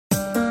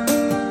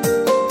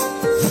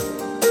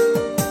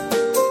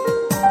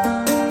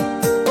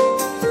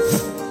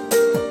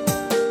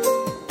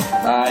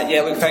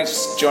Yeah, look,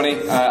 thanks,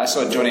 Johnny. I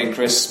saw Johnny and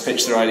Chris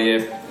pitch their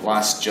idea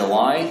last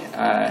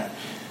July,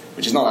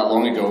 which is not that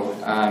long ago,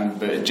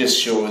 but it just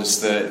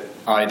shows that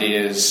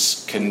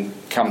ideas can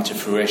come to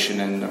fruition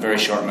in a very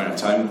short amount of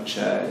time, which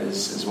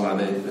is one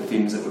of the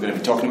themes that we're going to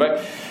be talking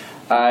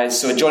about.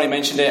 So Johnny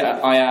mentioned it.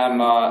 I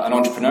am an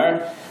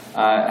entrepreneur.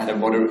 I had a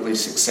moderately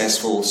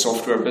successful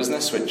software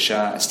business, which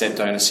I stepped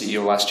down as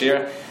CEO last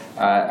year.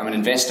 I'm an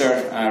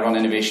investor. I run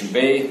Innovation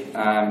Bay.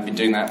 I've been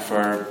doing that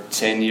for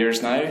 10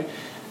 years now.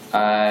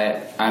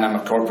 And I'm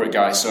a corporate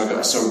guy, so I've got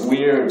a sort of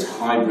weird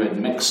hybrid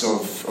mix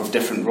of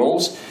different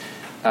roles.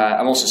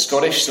 I'm also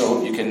Scottish,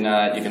 so you can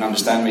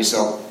understand me.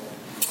 So,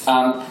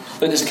 but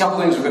there's a couple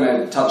of things we're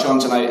going to touch on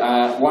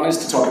tonight. One is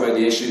to talk about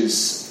the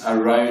issues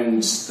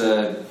around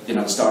the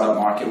startup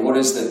market. What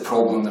is the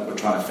problem that we're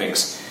trying to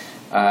fix?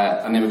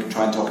 And then we can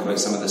try and talk about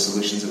some of the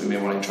solutions that we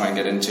may want to try and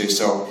get into.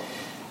 So,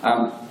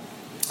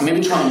 maybe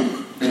try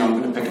and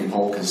I'm going to pick on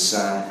Paul because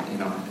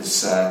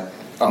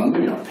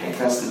maybe not pick,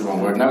 that's the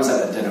wrong word. And I was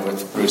at a dinner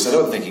with Bruce. I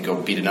don't think he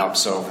got beaten up,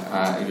 so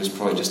he was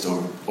probably just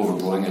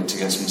overblowing it to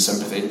get some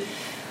sympathy.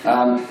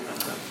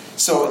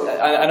 So,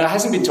 and it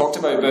hasn't been talked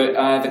about,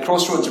 but the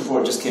Crossroads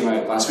report just came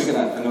out last week, and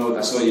I know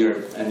I saw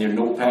in your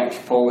notepad,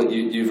 Paul, that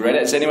you've read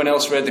it. Has anyone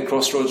else read the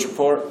Crossroads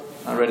report?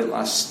 I read it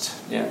last,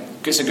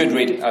 It's a good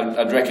read.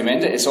 I'd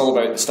recommend it. It's all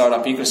about the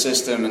startup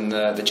ecosystem and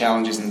the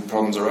challenges and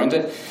problems around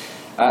it.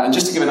 And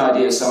just to give an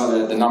idea of some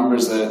of the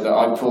numbers that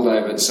I pulled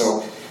out of it,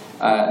 so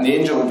in the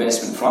angel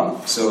investment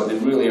front, so at the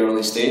really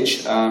early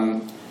stage,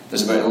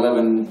 there's about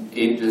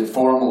 11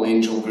 formal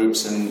angel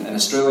groups in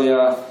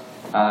Australia.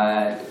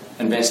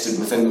 Invested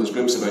within those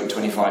groups about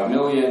 25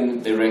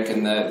 million. They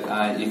reckon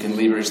that you can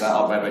leverage that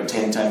up by about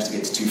 10 times to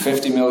get to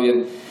 250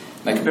 million.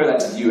 Now compare that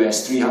to the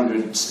US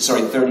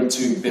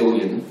 32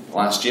 billion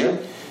last year.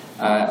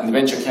 And the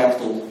venture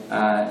capital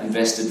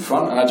invested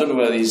front, and I don't know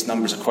whether these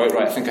numbers are quite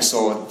right. I think I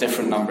saw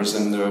different numbers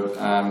in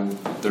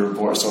the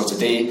report I saw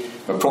today,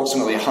 but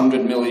approximately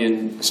 100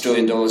 million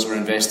Australian dollars were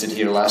invested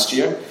here last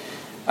year.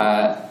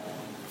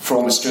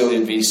 From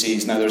Australian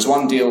VCs. Now, there's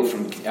one deal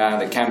from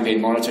that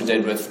Campaign Monitor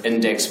did with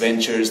Index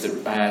Ventures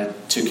that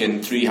took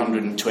in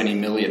 320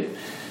 million.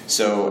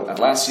 So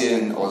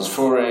Atlassian,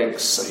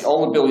 Ozforex,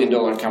 all the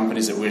billion-dollar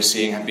companies that we're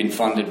seeing have been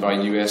funded by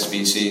US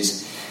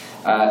VCs.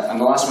 And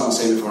the last one I'll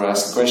say before I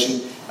ask the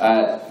question,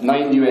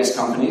 9 US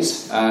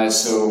companies,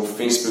 so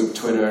Facebook,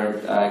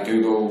 Twitter,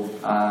 Google,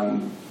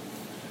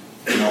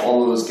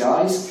 all of those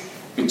guys,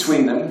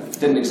 between them,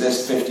 didn't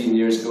exist 15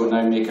 years ago,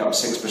 now make up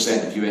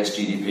 6% of US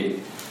GDP.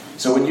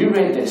 So when you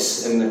read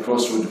this in the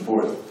Crossroads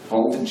report,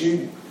 Paul, did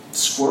you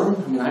squirm?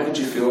 I mean, how did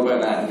you feel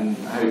about that, and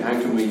how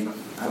can we?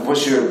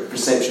 What's your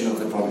perception of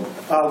the problem?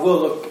 Well,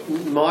 look,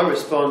 my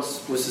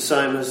response was the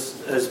same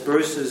as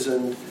Bruce's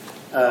and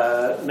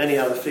many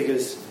other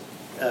figures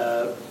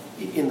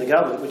in the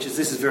government, which is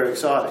this is very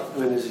exciting. I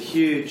mean, there's a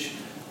huge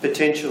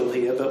potential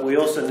here, but we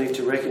also need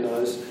to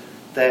recognise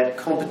that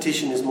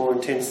competition is more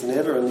intense than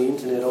ever, and the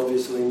internet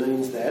obviously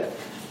means that.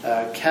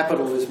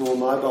 Capital is more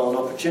mobile, and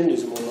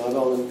opportunities are more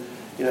mobile, and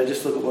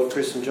just look at what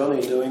Chris and Johnny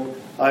are doing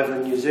over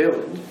in New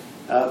Zealand,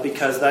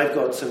 because they've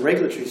got some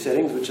regulatory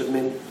settings which have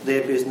meant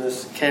their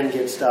business can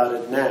get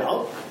started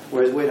now,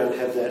 whereas we don't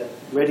have that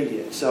ready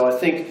yet. So I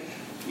think,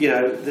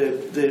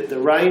 the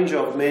range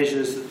of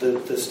measures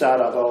that the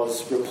Startup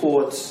Oz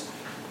reports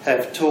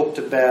have talked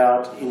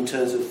about in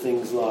terms of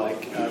things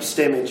like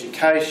STEM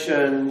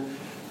education,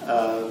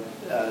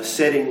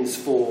 settings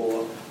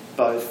for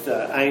both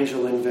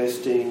angel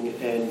investing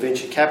and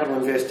venture capital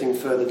investing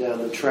further down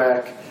the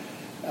track.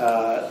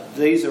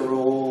 These are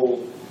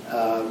all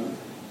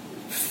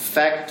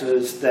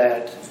factors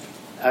that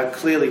are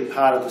clearly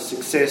part of the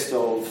success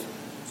of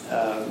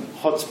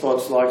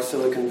hotspots like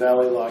Silicon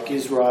Valley, like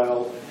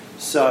Israel.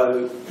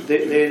 So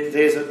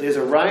there's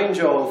a range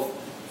of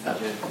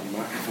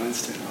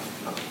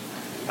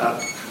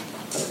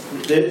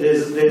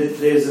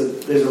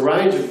there's a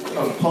range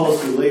of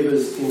policy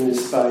levers in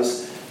this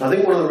space. And I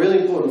think one of the really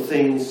important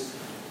things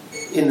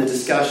in the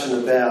discussion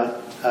about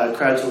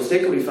crowdsourced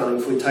equity funding,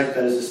 if we take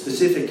that as a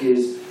specific,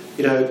 is,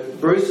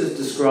 Bruce has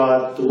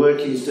described the work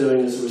he's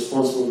doing as a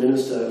responsible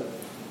minister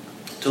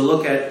to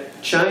look at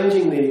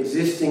changing the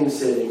existing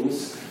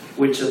settings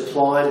which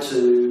apply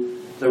to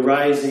the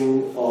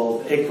raising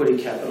of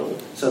equity capital.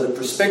 So the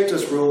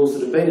prospectus rules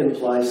that have been in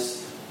place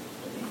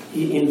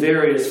in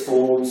various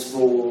forms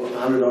for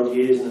 100 odd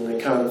years, and in the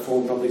current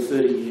form probably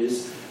 30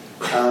 years.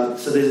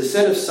 So there's a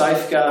set of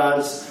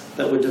safeguards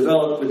that were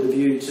developed with a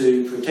view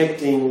to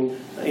protecting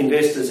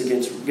investors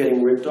against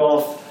getting ripped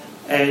off,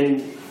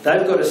 and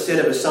they've got a set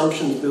of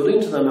assumptions built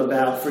into them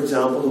about, for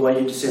example, the way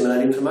you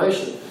disseminate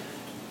information.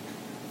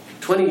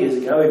 20 years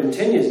ago, even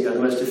 10 years ago,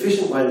 the most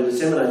efficient way to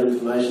disseminate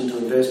information to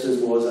investors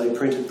was a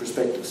printed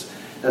prospectus.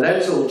 Now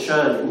that's all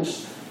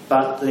changed,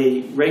 but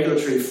the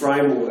regulatory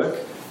framework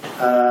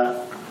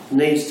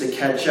needs to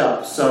catch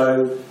up.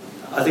 So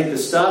I think the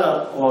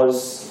Startup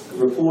Oz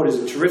report is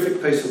a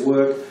terrific piece of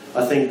work.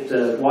 I think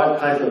the white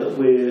paper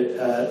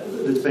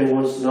that's been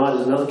launched tonight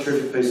is another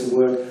terrific piece of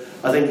work.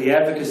 I think the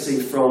advocacy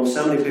from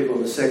so many people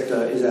in the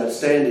sector is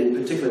outstanding,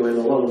 particularly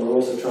when a lot of them are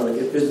also trying to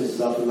get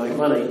businesses up and make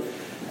money.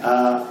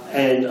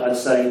 And I'd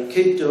say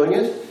keep doing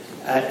it,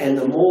 and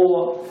the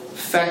more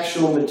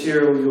factual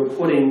material you're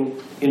putting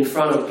in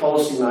front of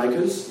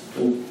policymakers,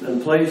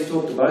 and please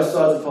talk to both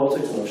sides of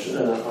politics,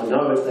 and I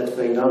know if that's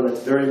being done,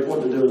 that's very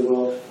important to do as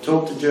well.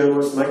 Talk to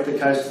journalists, make the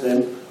case to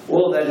them.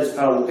 All of that is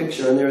part of the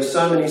picture, and there are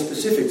so many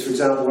specifics. For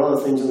example, one of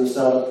the things in the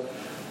Startup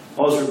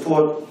Oz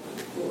report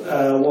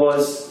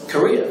was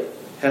Korea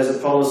has a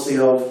policy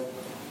of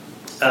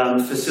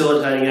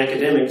facilitating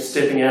academics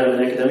stepping out of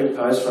an academic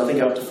post for I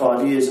think up to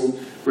 5 years and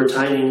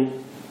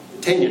retaining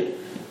tenure.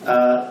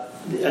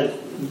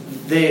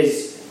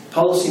 There's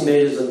policy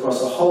measures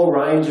across a whole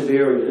range of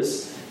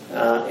areas,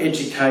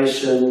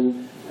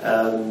 education,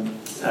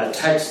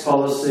 tax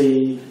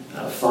policy,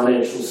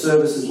 financial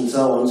services and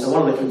so on. So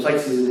one of the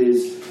complexities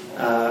is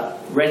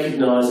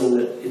recognising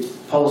that it's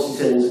policy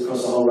settings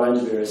across a whole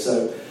range of areas.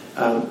 So,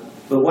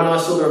 but when I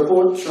saw the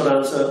report, short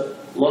answer,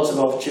 lots of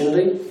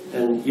opportunity,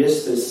 and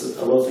yes, there's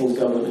a lot of things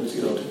government needs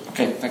to get onto.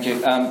 Okay, thank you.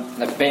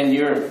 Ben,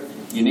 you're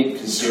unique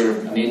because you're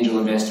an angel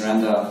investor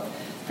and a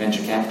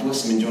venture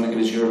capitalist. I mean, do you want to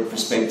give us your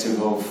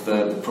perspective of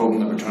the problem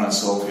that we're trying to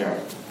solve here?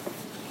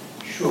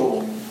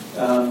 Sure.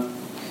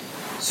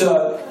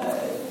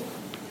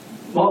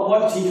 My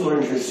particular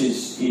interest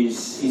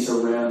is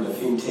around the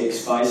fintech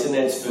space, and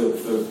that's for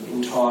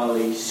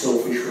entirely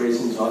selfish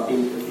reasons. I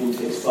think the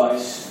fintech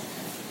space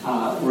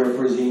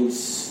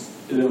represents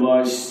the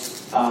most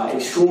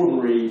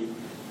extraordinary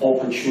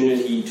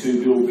opportunity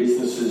to build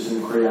businesses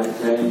and create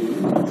value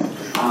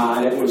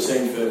that we've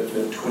seen for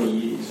 20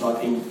 years. I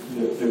think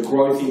the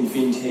growth in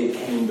fintech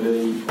can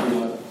be,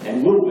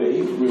 and will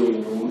be, really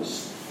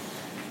enormous.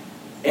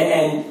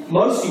 And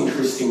most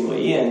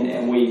interestingly,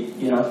 and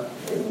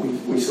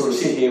we sort of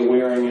sit here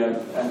wearing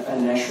a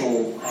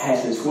national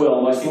hat as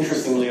well. Most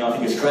interestingly, I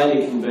think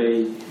Australia can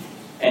be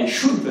and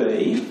should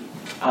be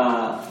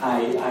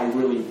a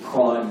really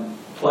prime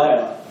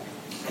player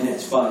in that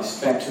space.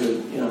 Back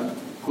to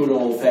good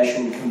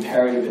old-fashioned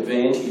comparative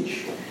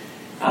advantage.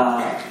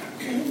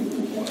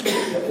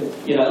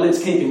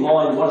 Let's keep in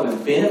mind one of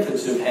the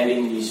benefits of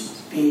having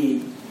this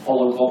big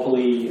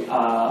oligopoly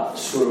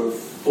sort of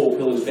four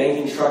pillars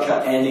banking structure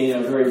and in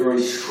a very,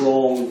 very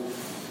strong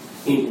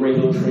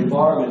regulatory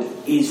environment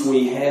is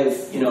we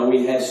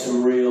have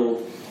some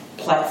real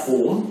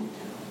platform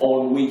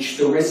on which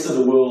the rest of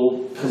the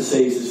world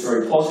perceives us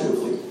very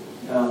positively.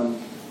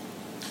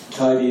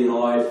 Toby and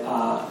I,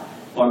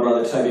 my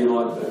brother Toby and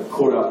I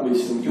caught up with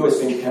some US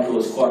venture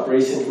capitalists quite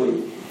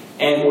recently,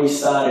 and we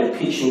started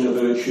pitching the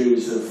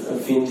virtues of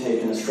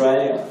fintech in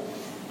Australia.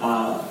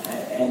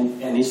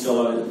 And this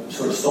fellow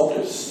sort of stopped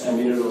us a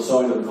minute or so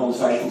into the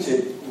conversation and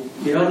said,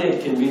 "You don't need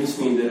to convince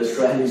me that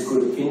Australia's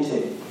good at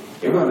fintech.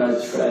 Everyone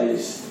knows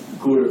Australia's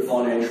good at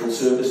financial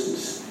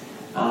services."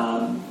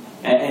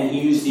 And he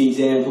used the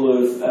example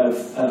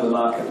of a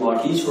market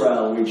like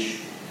Israel,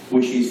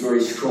 which is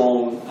very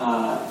strong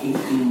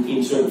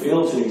in certain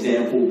fields, an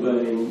example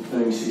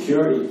being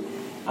security.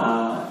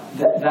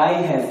 They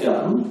have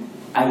done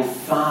a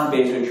far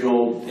better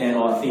job than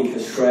I think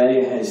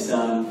Australia has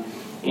done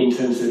in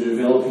terms of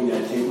developing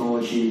that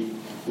technology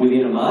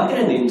within a market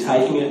and then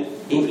taking it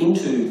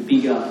into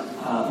bigger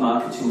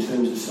markets in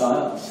terms of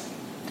sales.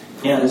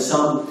 Now, there's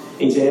some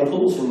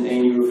examples, and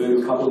you referred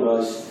to a couple of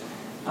those,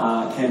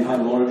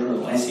 Campaign Monitor,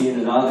 Atlassian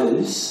and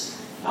others,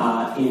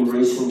 in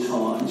recent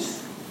times.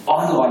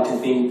 I'd like to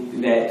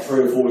think that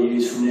 3 or 4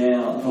 years from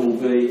now there will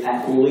be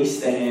at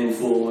least a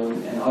handful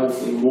and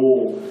hopefully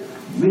more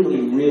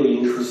really, really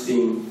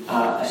interesting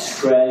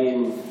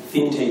Australian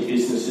fintech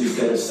businesses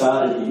that have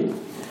started here,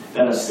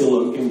 that are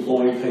still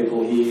employing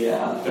people here,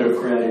 that have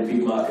created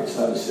big markets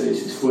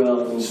overseas as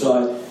well. And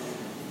so,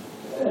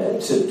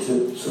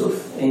 to sort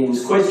of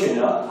Ian's question,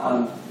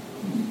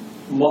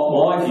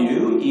 my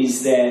view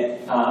is that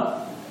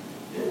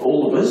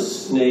all of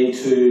us need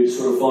to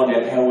sort of find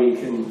out how we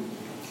can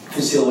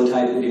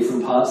facilitate the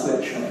different parts of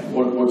that chain.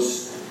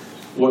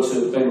 What's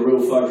been a real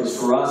focus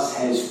for us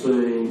has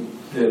been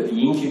the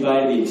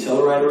incubator, the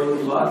accelerator in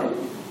the market.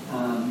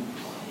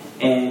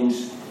 And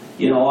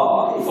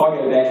if I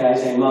go back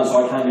 18 months,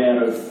 I came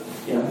out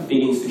of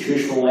big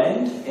institutional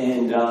land,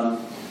 and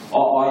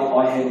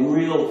I had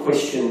real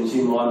questions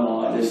in my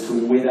mind as to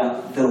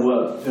whether there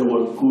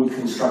were good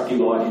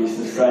constructive ideas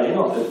in Australia.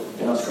 Not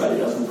that Australia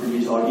doesn't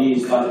produce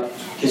ideas, but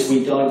just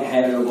we don't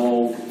have an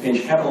evolved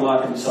venture capital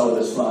market, and so are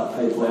the smart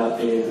people out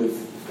there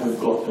who've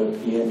got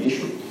the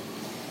ambition.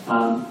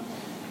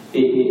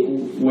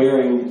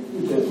 Wearing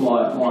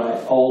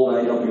my old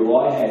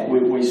AWI hat,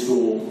 we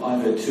saw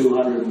over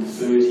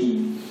 230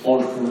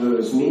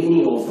 entrepreneurs,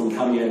 many of them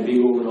coming out of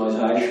big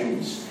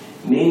organisations,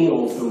 many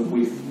of them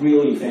with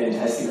really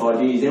fantastic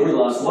ideas. Every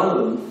last one of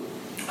them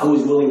who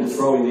was willing to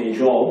throw in their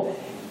job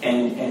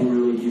and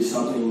really give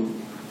something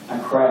a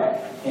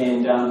crack.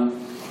 And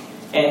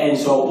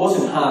so it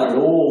wasn't hard at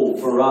all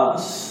for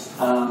us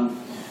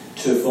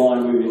to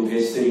find we've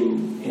invested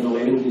in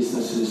 11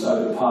 businesses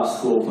over the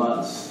past 12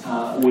 months.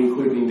 We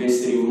could have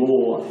invested in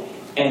more,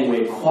 and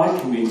we're quite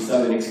convinced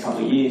over the next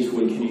couple of years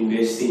we can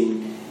invest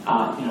in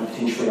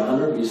potentially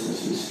 100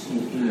 businesses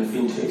in the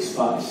fintech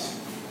space.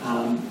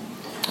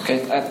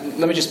 Okay,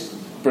 let me just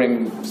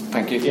bring,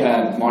 thank you,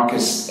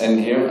 Marcus in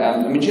here.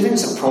 I mean, do you think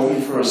it's a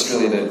problem for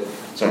Australia that,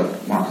 sorry,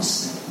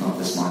 Marcus, not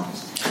this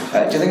Marcus. Do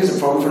you think it's a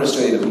problem for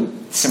Australia that we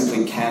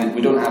simply can't,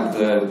 we don't have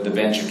the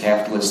venture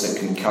capitalists that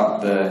can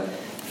cut the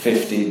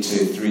 $50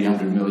 to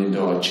 $300 million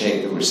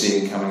check that we're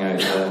seeing coming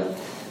out of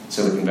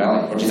Silicon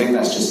Valley? Or do you think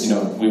that's just,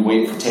 we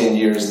wait for 10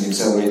 years and the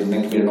accelerator and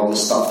incubator and all the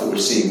stuff that we're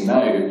seeing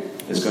now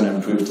is going to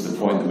improve to the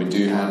point that we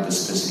do have the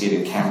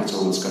sophisticated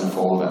capital that's going to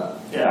follow that?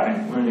 Yeah, I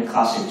mean, we're in a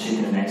classic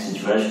chicken and egg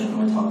situation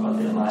when we talk about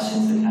the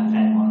license, the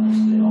campaign models,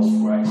 the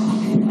Osprey.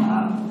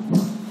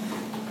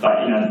 But,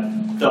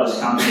 those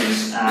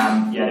companies,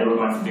 they were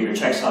going for bigger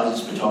check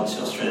sizes, which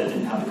obviously Australia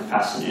didn't have the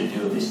capacity to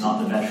do, at least not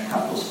in the venture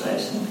capital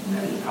space, and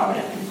maybe the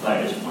private equity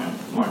players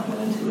weren't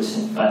willing to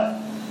listen. But,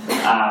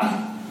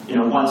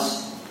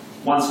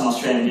 once an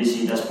Australian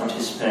VC does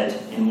participate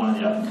in one of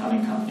the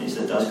up-and-coming companies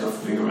that does go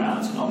for bigger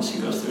rounds and obviously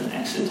goes through an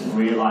exit and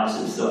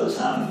realises those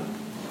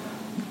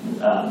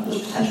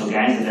potential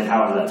gains that they've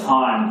had over that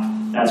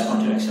time, that's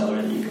going to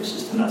accelerate the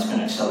ecosystem. That's going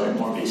to accelerate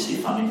more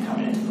VC funding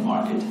coming into the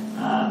market,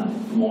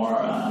 more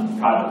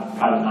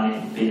private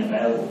money being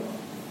available.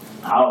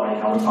 However,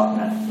 we're talking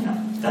about,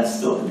 that's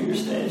still the bigger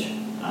stage.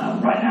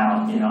 Right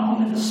now,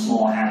 only a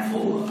small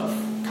handful of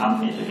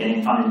companies are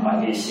getting funded by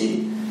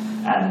VC,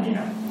 and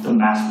the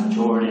vast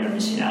majority are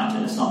missing out,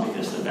 and it's not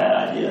because they're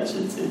bad ideas.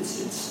 It's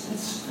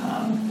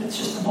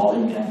just a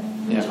volume game.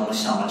 There's only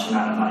so much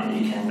amount of money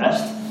that you can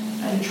invest,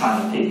 and you're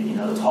trying to pick the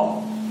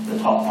top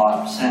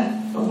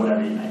 5% of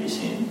whatever you may be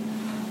seeing.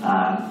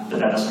 But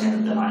that doesn't mean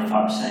that the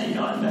 95% you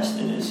don't invest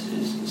in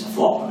is a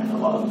flop. I mean, a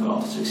lot of them go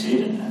on to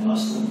succeed, and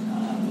most of them,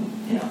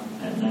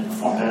 and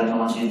perform better than the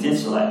ones you did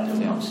select.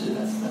 And obviously,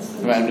 that's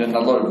the right, and a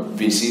lot of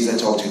VCs I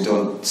talk to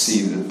don't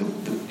see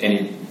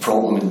any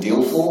problem in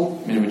deal flow.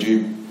 I mean, would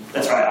you?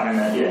 That's right. I mean,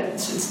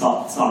 it's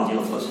not a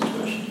deal flow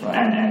situation. Right.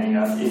 And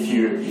if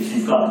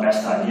you've got the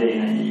best idea,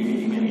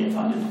 you're going to get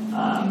funded.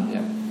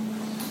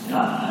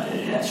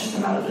 It's just a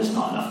matter of there's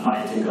not enough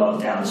money to go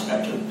down the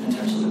spectrum in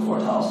terms of the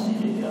quartiles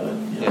and the other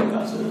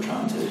guys that are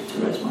trying to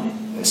raise money.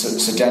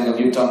 So Daniel,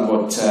 you've done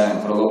what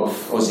a lot of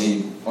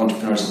Aussie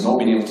entrepreneurs have not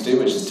been able to do,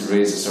 which is to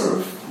raise a sort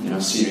of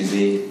Series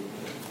A,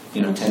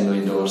 $10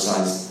 million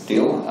size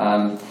deal.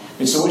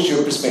 So what's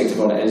your perspective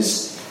on it?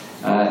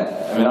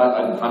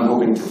 I'm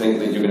hoping to think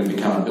that you're going to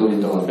become $1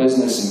 billion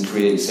business and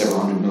create several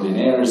hundred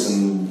millionaires,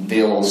 and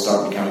they'll all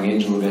start becoming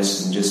angel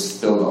investors and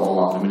just build it all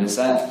up. I mean, is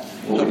that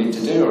what we need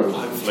to do? Or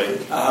hopefully,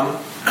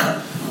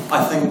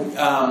 I think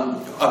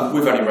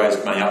we've only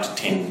raised money up to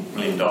 $10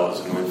 million,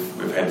 and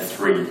we've had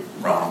 3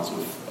 rounds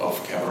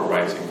of capital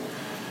raising.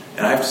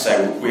 And I have to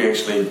say, we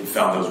actually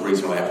found there was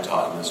reasonable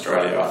appetite in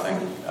Australia. I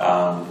think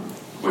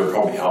we're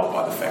probably helped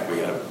by the fact we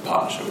had a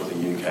partnership with a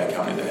UK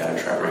company that had a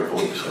track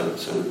record,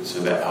 so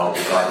that helped.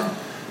 But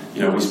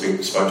we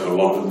spoke to a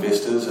lot of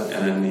investors,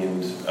 and in the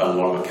end, a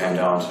lot of it came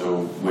down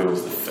to where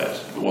was the fit.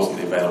 It wasn't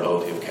the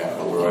availability of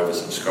capital. We were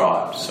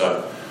oversubscribed.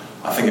 So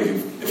I think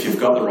if you've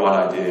got the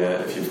right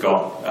idea, if you've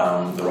got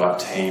the right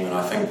team, and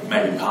I think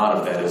maybe part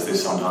of that is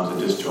there's sometimes a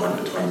disjoint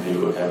between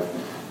people who have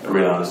a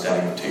real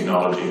understanding of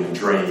technology and a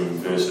dream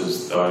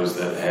versus those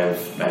that have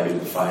maybe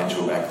the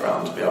financial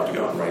background to be able to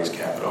go and raise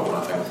capital. And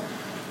I think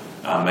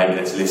maybe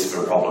that's less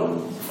of a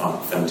problem from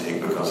fintech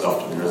because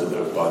often there is a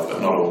bit of both, but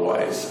not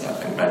always. I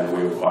think maybe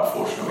we were quite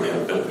fortunate we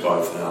had a bit of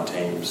both in our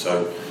team.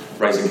 So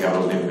raising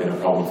capital has never been a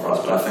problem for us,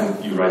 but I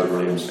think you raise a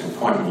really interesting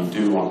point. When you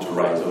do want to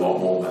raise a lot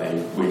more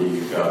money, where do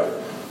you go?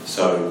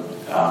 So,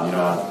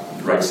 our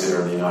race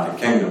setter in the United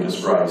Kingdom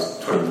just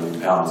raised £20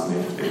 million,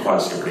 and they're quite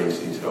a separate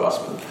entity to us,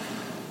 but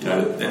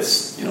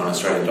that's, in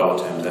Australian dollar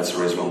terms, that's a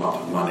reasonable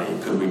amount of money.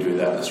 Could we do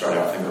that in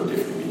Australia? I think it would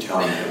definitely be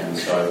challenging, and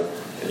so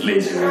it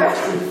leads you to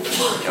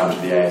come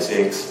to the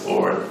ASX,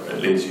 or it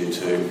leads you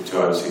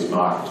to overseas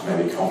markets,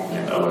 maybe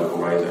complement a local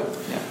raiser.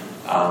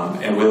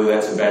 And whether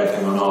that's a bad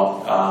thing or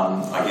not,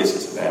 I guess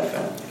it's a bad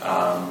thing.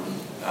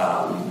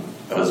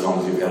 But as long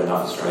as you've had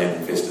enough Australian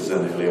investors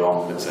in early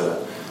on, it's a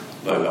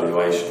low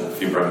valuation.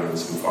 If you bring in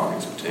some foreign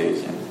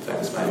expertise and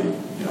things, maybe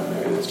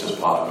that's just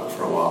part of it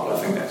for a while. But I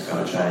think that's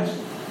going to change.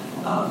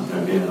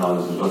 Ben and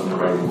others are looking at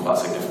raising quite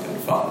significant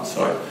funds.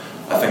 So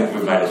I think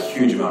we've made a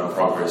huge amount of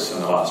progress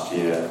in the last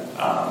year.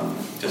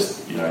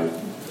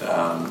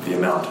 The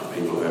amount of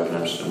people who have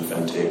been interested in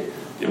fintech,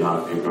 the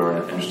amount of people who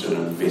are interested in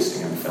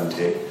investing in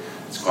fintech.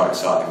 It's quite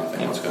exciting to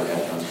think what's going to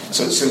happen.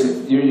 So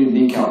you're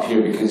unique up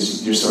here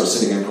because you're sort of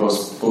sitting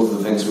across both of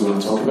the things we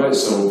want to talk about,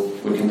 so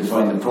we can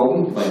define the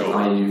problem, like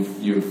how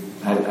you've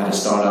had a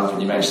startup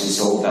and you've actually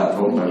solved that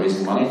problem by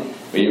raising money,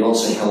 but you're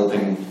also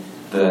helping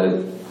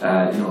in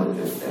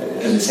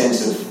the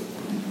sense of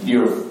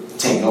you're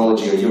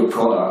technology or your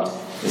product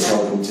is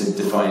helping to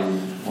define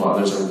what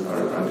others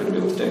are going to be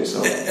able to do.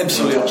 So,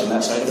 absolutely, touching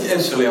that side of it.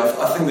 Absolutely,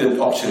 I think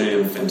the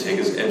opportunity in fintech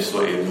is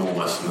absolutely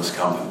enormous in this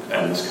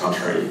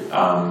country.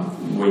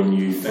 When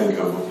you think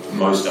of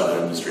most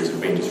other industries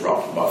have been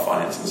disrupted by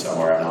finance in some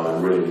way or another,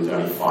 really there's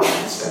only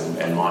finance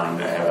and mining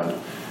that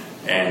haven't.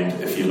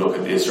 And if you look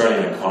at the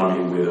Australian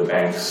economy, where the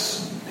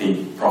bank's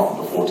peak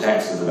profit before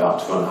tax is about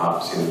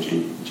 2.5% of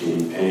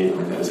GDP, I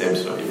mean, that is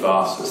absolutely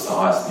vast. It's the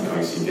highest in the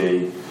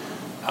OECD.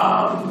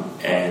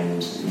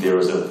 And there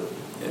is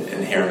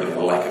inherently a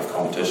lack of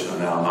competition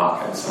in our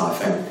markets. And I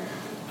think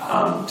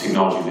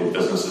technology-led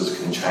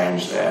businesses can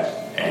change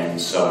that. And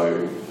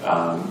so,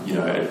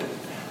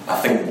 I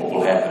think what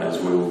will happen is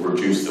we will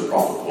reduce the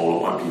profit pool.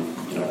 It won't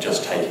be,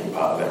 just taking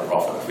part of that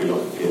profit. If we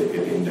look at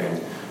peer-to-peer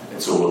lending,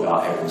 it's all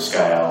about having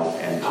scale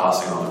and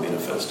passing on the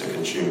benefits to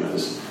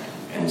consumers.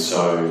 And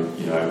so,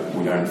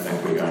 we don't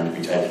think we're going to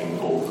be taking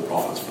all of the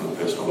profits from the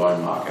personal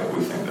loan market.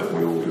 We think that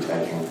we will be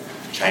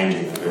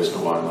changing the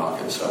personal loan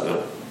market so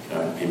that,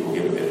 people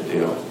get a better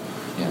deal.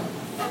 Yeah.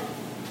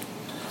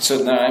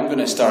 So now I'm going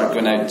to start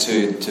going out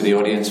to the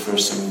audience for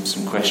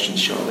some questions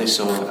shortly.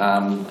 So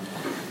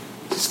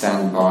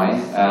stand by.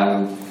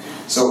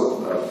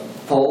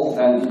 Paul,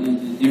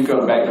 you've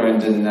got a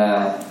background in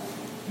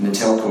the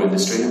telco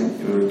industry. I think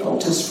you were at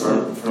Optus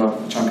for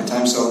a chunk of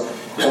time. So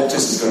Optus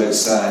has got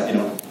its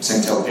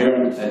Singtel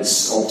parent,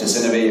 its Optus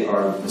Innovate,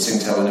 or the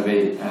Singtel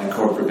Innovate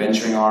corporate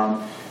venturing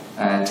arm.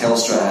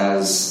 Telstra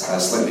has,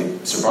 slightly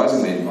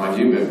surprisingly in my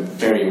view, but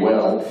very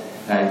well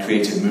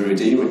created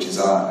Murudi, which is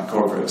a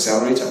corporate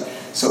accelerator.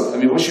 So,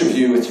 what's your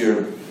view with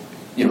your,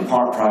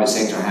 part private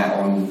sector hat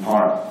on,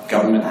 part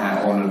government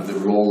hat on, of the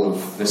role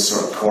of this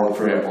sort of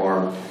corporate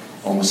or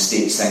almost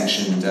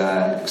state-sanctioned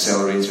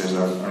accelerators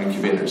or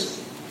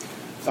incubators?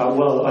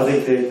 Well, I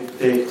think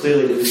they're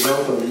clearly to be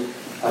welcome.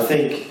 I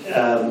think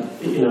a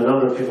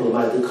number of people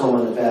have made the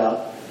comment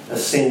about a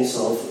sense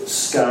of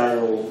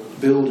scale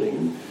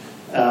building.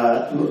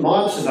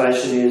 My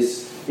observation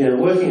is,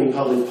 working in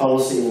public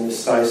policy in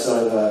this space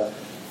over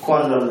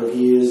quite a number of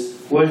years,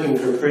 working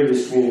for a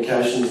previous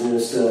communications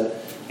minister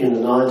in the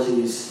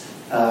 90s,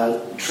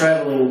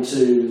 travelling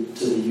to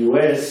the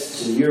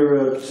US, to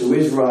Europe, to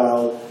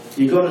Israel,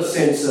 you got a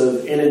sense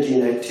of energy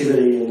and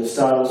activity in the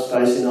startup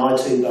space, in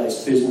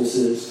IT-based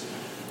businesses,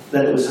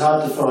 that it was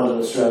hard to find in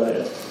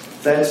Australia.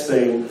 That's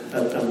been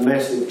a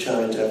massive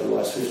change over the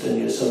last 15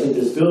 years. So I think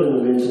there's building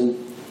momentum.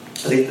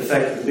 I think the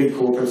fact that the big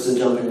corporates are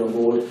jumping on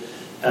board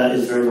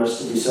is very much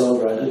to be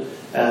celebrated.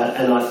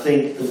 And I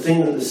think the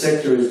thing that the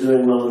sector is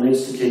doing well and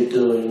needs to keep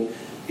doing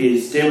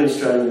is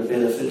demonstrating the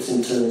benefits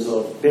in terms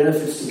of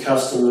benefits to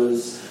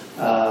customers,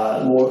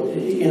 more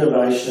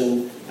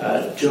innovation,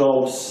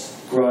 jobs,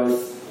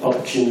 growth,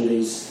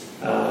 opportunities.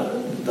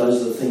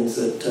 Those are the things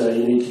that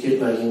you need to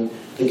keep making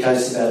the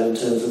case about in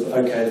terms of,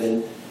 okay,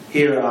 then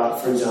here are,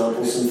 for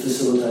example, some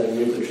facilitating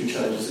regulatory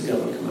changes the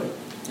government can make.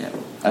 Yeah,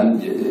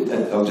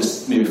 and I'll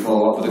just maybe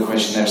follow up with a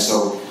question there.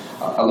 So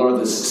a lot of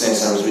the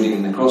success I was reading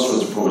in the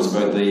Crossroads report was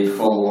about the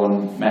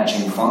follow-on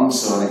matching funds.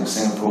 So I think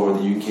Singapore,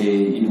 the UK,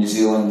 even New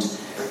Zealand,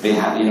 they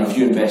have, if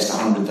you invest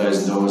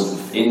 $100,000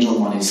 of angel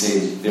money, say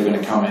they're going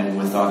to come in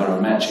with either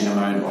a matching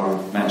amount or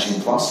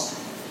matching plus.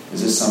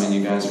 Is this something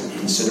you guys are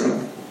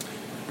considering?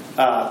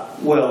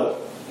 Well,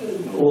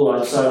 all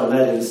I'd say on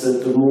that is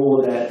that the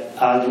more that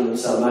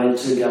arguments are made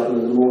to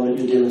government, the more that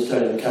you're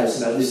demonstrating the case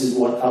about this is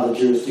what other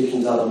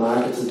jurisdictions, other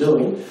markets are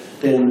doing,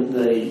 then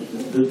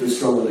the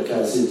stronger the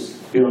case is.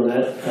 Beyond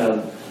that,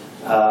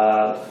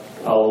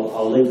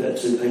 I'll leave that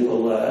to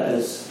people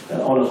as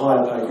on a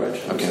higher pay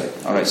grade. Okay,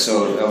 all right.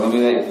 So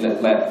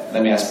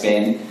let me ask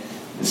Ben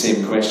the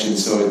same question.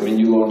 So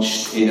you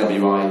launched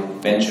AWI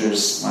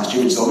Ventures last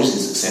year, which is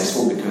obviously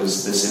successful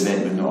because this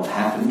event would not have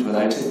happened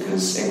without it,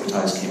 because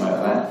Equitise came out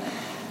of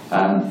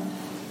that.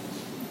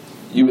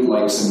 You would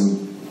like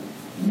some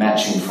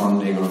matching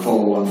funding or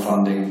follow-on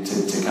funding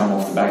to come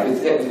off the back.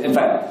 In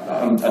fact,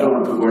 I don't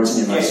want to put words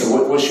in your mouth, so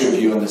what's your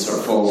view on this sort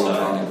of follow-on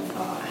funding?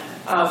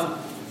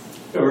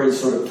 A very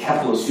sort of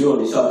capitalist view on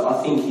this.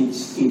 I think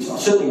it's I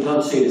certainly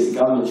don't see it as the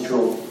government's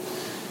job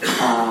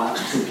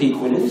to pick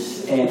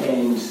winners,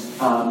 and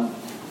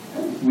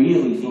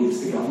really think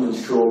it's the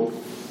government's job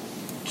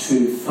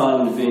to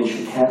fund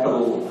venture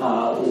capital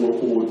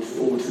or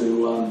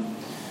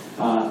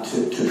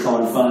to try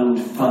and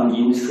fund the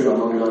industry on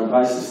an ongoing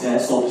basis. Now,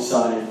 that's not to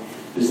say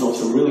there's not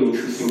some really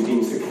interesting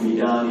things that can be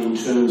done in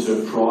terms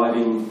of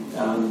driving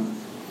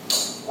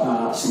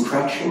some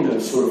traction,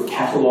 of sort of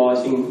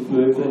catalysing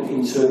movement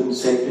in certain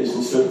sectors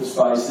and certain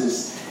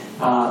spaces.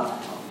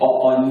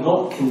 I'm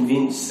not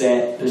convinced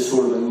that the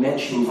sort of the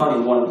matching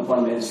funding,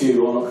 one man's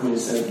view, I'm not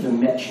convinced that the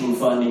matching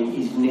funding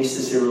is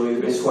necessarily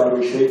the best way to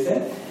achieve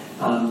that.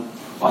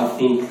 I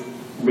think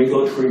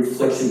regulatory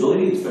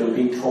flexibility has been a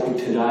big topic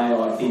today.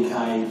 I think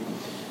a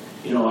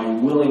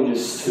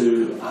willingness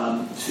to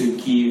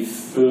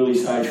give early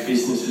stage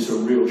businesses a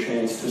real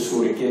chance to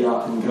sort of get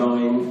up and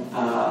going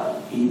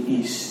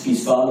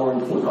is far more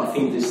important. I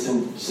think there's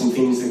some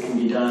things that can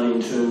be done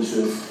in terms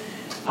of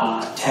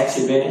tax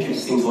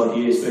advantages, things like the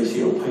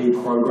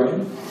ESBCLP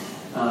program.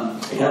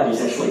 Again,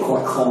 it's actually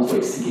quite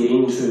complex to get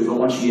into, but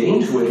once you get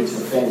into it, it's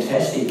a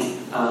fantastic,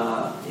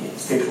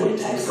 it's effectively a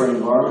tax-free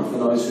environment for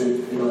those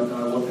who don't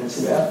know what that's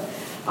about,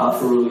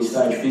 for early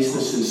stage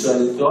businesses.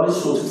 So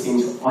those sorts of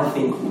things, I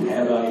think, would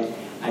have a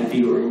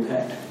bigger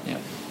impact. Yeah.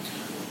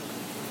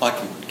 I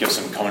can give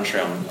some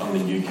commentary on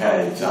the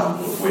UK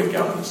example of where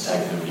government's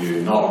taken a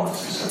view, not on a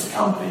specific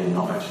company and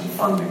not matching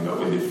funding, but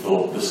where they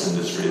thought this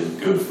industry is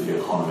good for the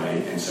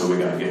economy, and so we're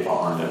going to get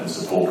behind it and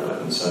support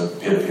it. And so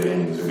peer-to-peer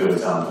lending is a good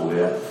example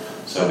there.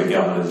 So the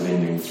government is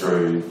lending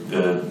through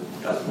a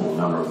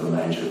number of the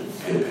major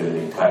peer-to-peer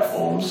lending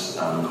platforms,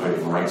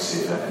 including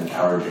RateSetter,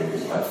 encouraging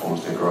these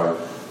platforms to grow.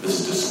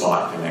 This is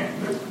despite the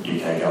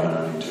UK government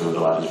owning two of the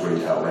largest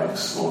retail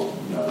banks, or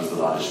as the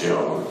largest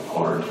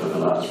shareholder in two of the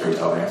largest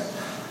retail banks.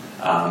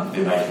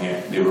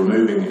 They're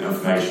removing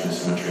information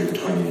asymmetry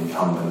between the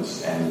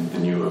incumbents and the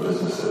newer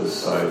businesses.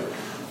 So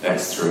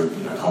that's through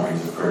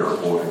comprehensive credit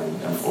reporting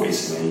and for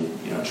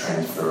SME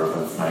transfer of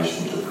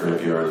information to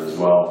credit bureaus as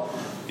well.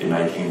 They're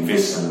making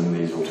investment in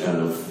these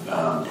alternative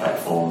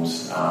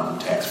platforms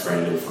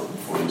tax-friendly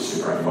for your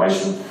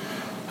superannuation.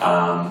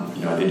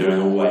 They're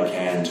doing all they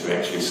can to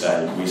actually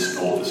say we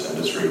support this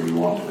industry, we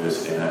want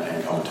diversity in it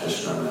and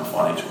competition in our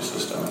financial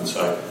system. And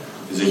so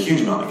there's a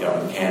huge amount the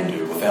government can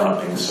do without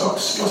it being so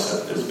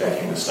explicit as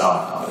backing a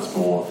startup. It's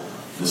more,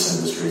 this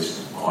industry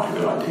is quite a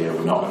good idea.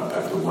 We're not going to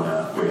pick the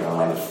winner. We're going to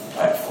lay the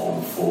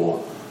platform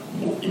for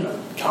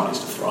companies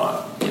to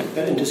thrive.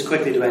 Yeah. And just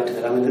quickly to add to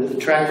that, I mean, the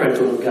track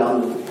record of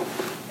government,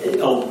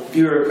 of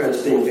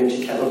bureaucrats being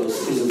venture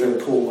capitalists, is a very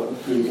poor one.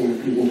 You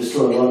can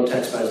destroy a lot of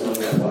taxpayers' money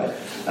that way.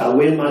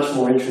 We're much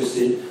more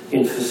interested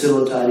in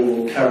facilitating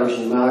and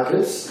encouraging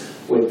markets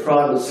where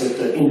private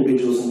sector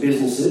individuals and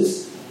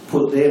businesses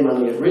put their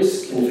money at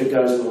risk, and if it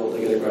goes well, they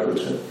get a great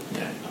return.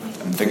 Yeah,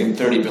 I'm thinking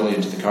 30 billion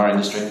to the car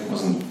industry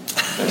wasn't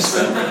best.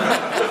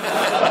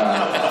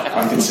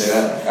 I can say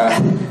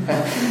that.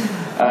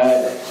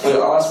 But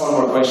I'll ask one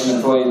more question,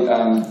 and probably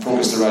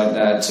focused around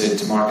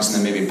to Marcus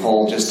and then maybe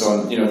Paul, just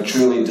on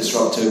truly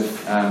disruptive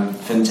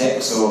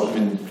fintech. So I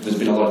mean, there's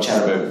been a lot of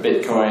chat about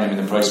Bitcoin. I mean,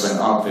 the price went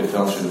up, it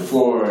fell through the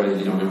floor.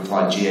 We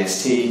applied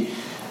GST.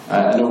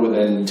 I know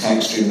within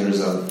TankStream there is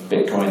a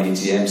Bitcoin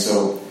ATM.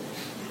 So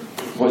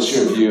what's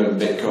your view on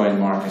Bitcoin,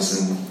 Marcus,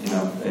 and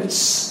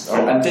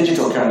and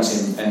digital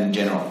currency in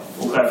general?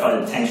 We'll clarify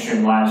that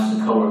TankStream Labs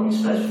is a co-working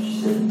space, which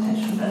is different than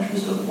TankStream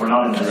Ventures, so we're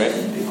not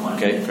invested in Bitcoin.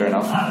 Okay, fair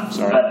enough.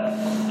 Sorry. But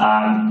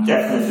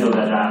definitely feel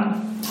that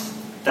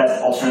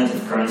that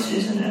alternative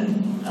currencies and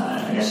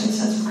I guess in the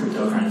sense of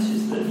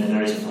cryptocurrencies, that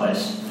there is a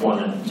place for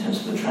them in terms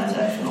of the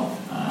transactional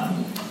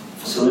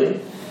facility.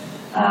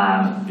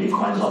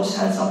 Bitcoin's obviously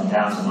had its up and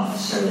downs. I'm not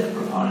necessarily a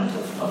proponent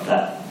of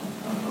that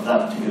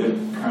particular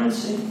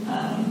currency,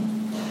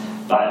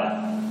 but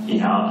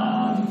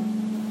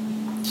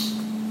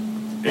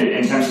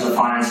in terms of the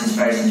financing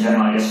space in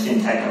general, I guess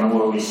fintech, I mean,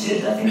 where we see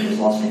it, I think there's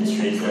lots of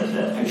industries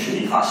that should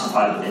be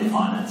classified within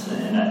finance,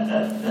 and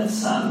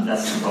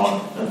that's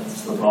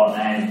the broad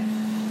name.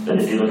 But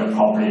if you look at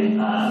property,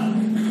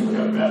 if you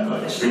look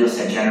at real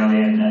estate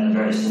generally, and the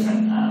various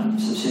different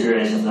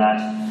subsidiaries of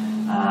that.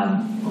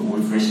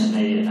 We've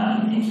recently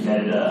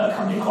incubated a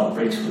company called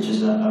Bricks, which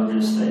is a real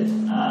estate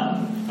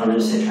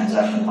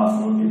transaction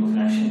platform where people can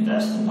actually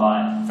invest and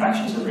buy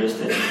fractions of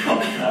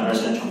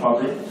residential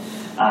property.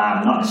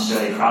 Not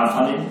necessarily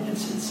crowdfunding.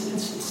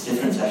 It's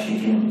different. It's actually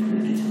giving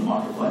liquidity to the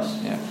marketplace.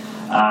 Yeah.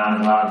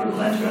 Allowing people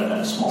to enter at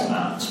a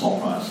small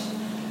price.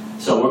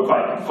 So we're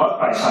quite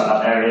excited about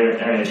that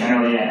area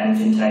generally, and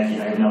fintech.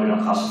 Even though we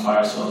don't classify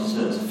ourselves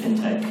as a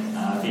fintech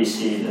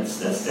VC, that's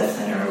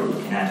definitely an area we're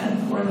looking at,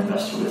 and we're an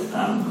investor with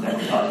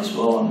Equitage as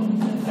well.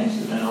 And thanks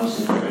to Ben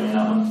obviously for bringing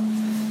that one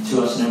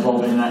to us and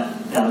involving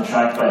that down the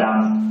track. But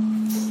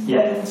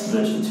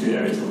those are the two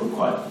areas that we're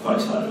quite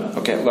excited about.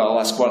 Okay, well, I'll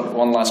ask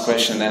one last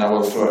question, and then I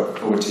will throw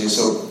it over to you.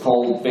 So,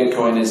 Paul,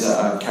 Bitcoin is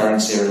a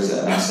currency or is it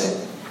an asset?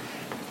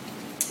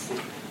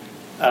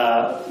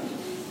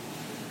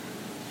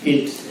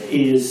 It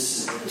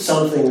is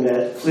something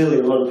that clearly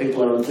a lot of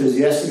people are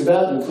enthusiastic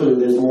about, and clearly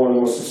there's more and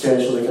more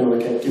substantial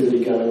economic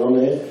activity going on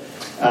there.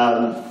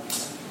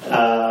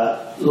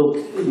 Look,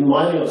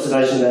 my only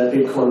observation about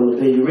Bitcoin would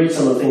be, you read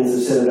some of the things that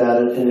are said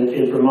about it, and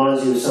it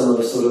reminds you of some of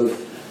the sort of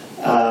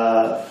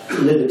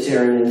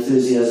libertarian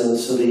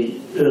enthusiasms for the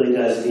early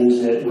days of the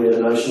internet, where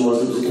the notion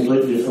was it was a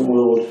completely different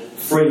world,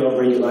 free of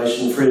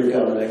regulation, free of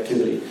government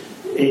activity.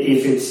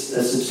 If it's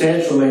a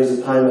substantial means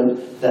of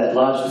payment that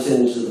large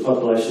percentages of the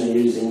population are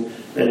using,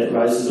 then it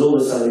raises all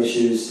the same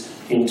issues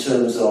in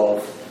terms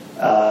of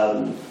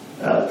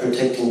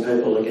protecting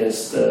people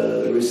against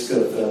the risk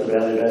of the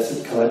value of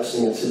asset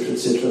collapsing,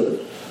 etc.,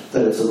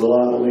 that it's a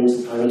reliable means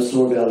of payment,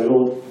 store value,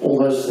 all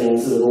those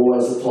things that have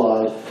always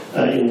applied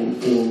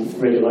in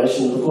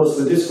regulation. Of course,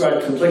 with this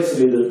great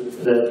complexity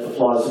that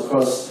applies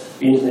across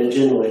the internet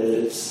generally, that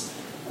it's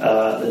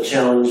the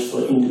challenge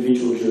for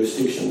individual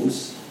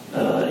jurisdictions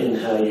in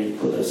how you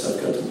put those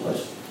safeguards in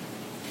place.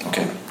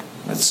 Okay,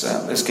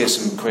 let's get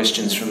some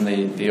questions from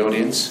the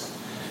audience.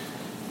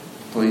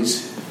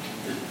 please.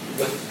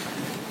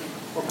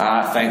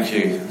 Thank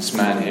you, this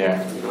man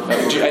here.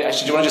 Do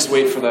you want to just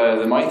wait for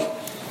the mic?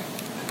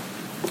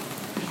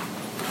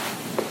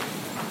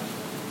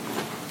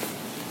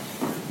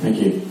 Thank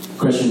you.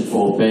 Question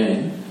for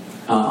Ben.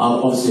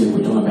 Obviously,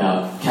 we're talking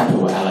about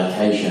capital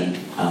allocation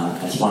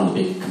as one of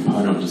the big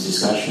components of this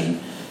discussion.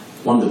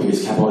 One of the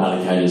biggest capital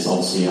allocators,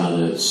 obviously, are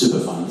the super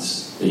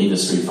funds, the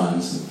industry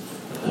funds,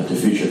 the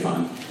future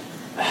fund.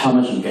 How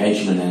much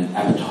engagement and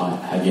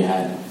appetite have you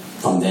had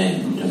from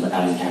them in terms of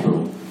adding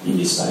capital in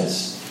this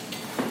space?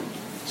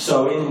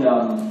 So in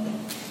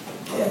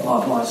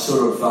my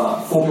sort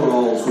of former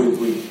roles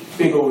with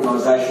big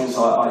organisations,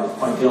 I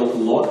dealt a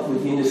lot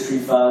with industry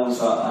funds.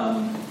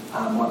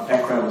 My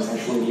background was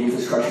actually in the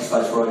infrastructure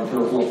space, where I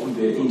dealt a lot with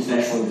the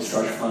international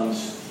infrastructure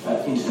funds,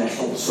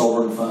 international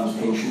sovereign funds,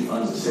 pension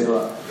funds,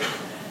 etc.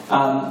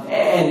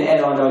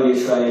 And I know the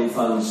Australian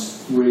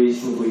funds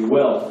reasonably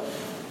well.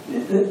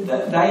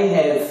 They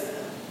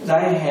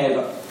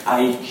have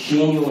a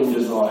genuine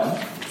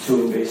desire to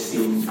invest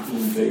in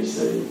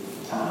VC.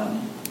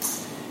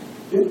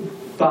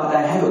 But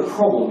they have a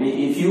problem.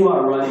 If you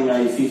are running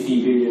a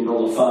 $50 billion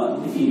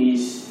fund, it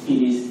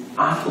is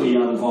utterly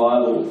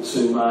unviable to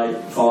make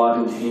 $5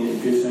 and $10 and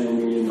 $15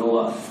 million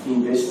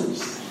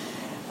investments.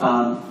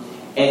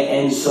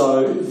 And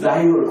so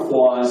they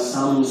require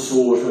some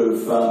sort of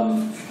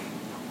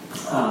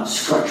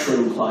structure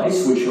in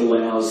place which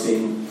allows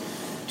them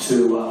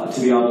to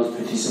be able to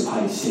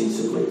participate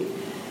sensibly.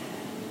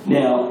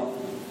 Now,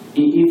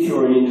 if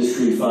you're an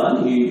industry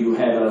fund, you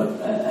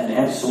have an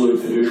absolute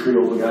fiduciary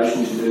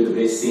obligation to do the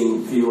best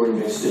thing for your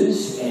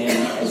investors,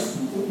 and as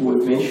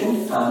we've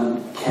mentioned,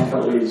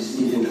 capital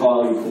is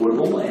entirely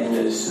portable, and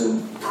there's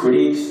some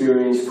pretty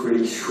experienced,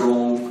 pretty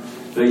strong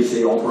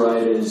VC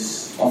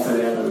operators,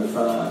 often out of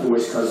the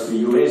west coast of the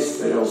US,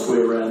 but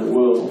elsewhere around the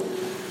world.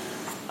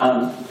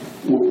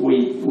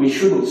 We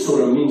shouldn't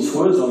sort of mince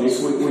words on this.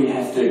 We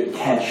have to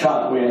catch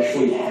up. We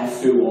actually have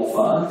to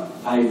offer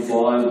a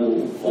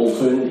viable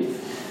alternative.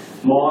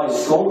 My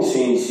strong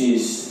sense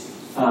is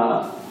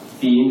the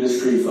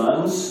industry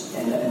funds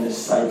and the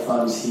state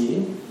funds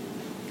here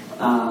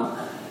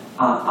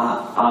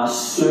are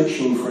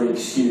searching for an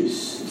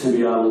excuse to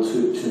be able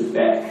to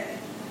back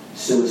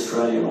some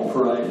Australian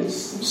operators.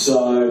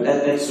 So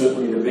that's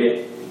certainly the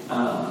bet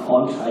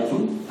I'm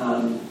taking.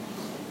 And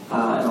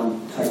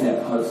I'm taking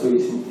that hopefully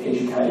it's an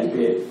educated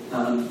bet.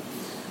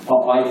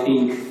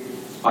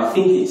 I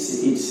think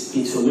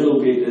it's a little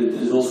bit.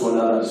 There's also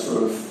another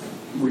sort of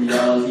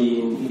reality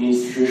in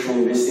institutional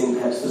investing,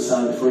 perhaps the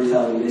same as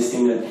retail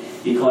investing, that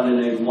you kind of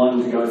need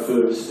one to go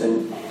first.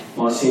 And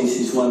my sense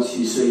is once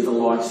you see the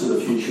likes of the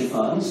future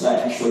funds, say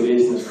actually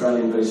there's an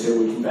Australian VC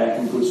we can back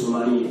and put some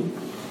money in.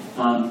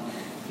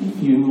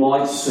 You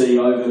might see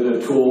over the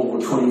 12 or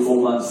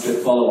 24 months that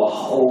follow a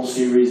whole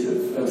series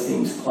of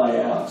things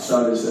play out.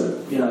 So there's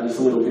a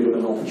little bit of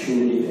an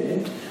opportunity there.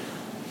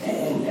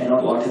 And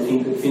I'd like to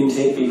think that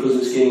fintech, because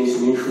it's getting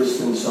some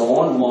interest and so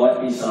on, might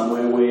be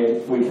somewhere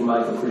where we can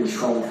make a pretty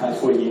strong case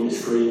for the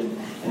industry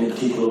and in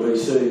particular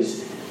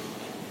VCs.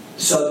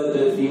 So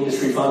that the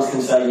industry funds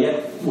can say,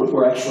 yep,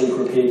 we're actually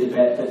prepared to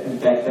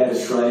back that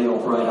Australian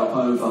operator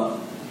over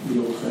the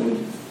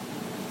alternative.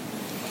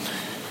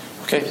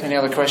 Okay, any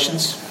other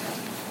questions?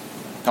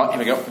 Oh, here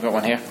we go. We've got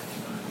one here.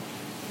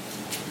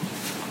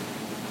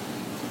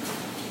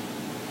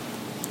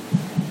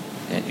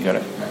 Yeah, you got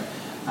it. Okay.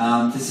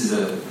 This is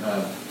a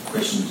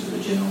question to the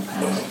general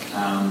panel.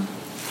 I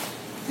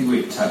think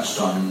we've touched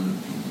on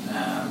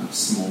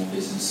small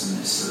business and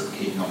this sort of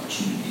keeping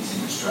opportunities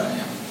in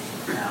Australia.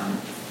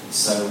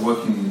 So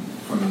working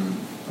from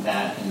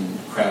that and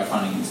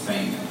crowdfunding as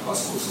being a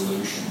possible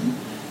solution,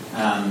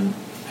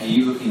 are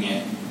you looking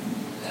at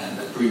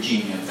the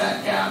bridging of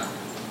that gap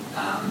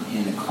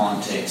in the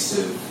context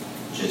of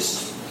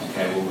just,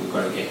 okay, well, we've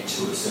got to get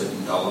to a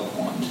certain dollar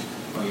point,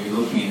 or you're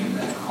looking in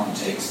that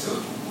context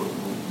of,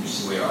 which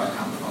is where I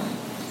come from,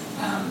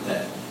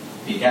 that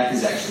the gap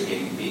is actually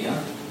getting bigger,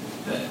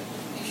 that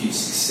if you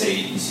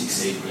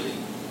succeed really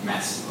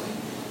massively.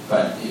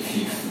 But if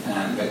you,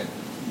 but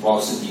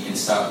whilst you can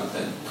start with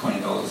the $20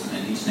 and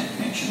an internet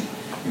connection,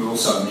 you're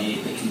also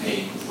immediately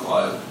competing with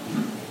Globe.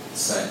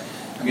 So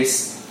I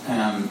guess,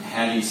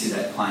 how do you see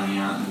that playing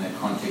out in the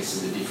context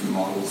of the different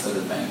models that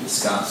are being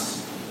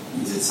discussed?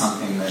 Is it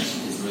something that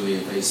is really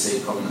a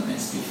VC problem that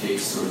needs to be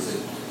fixed, or is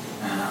it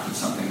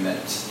something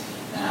that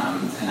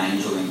an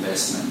angel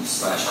investment /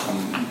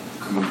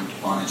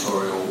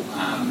 combinatorial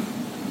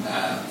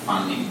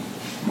funding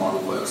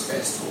model works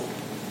best for?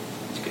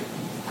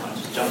 I'll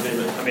just jump in,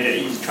 but I mean,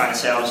 he's trying to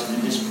say obviously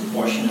the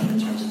disproportionate in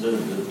terms of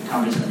the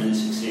companies that really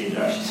succeed,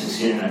 that actually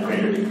succeed in a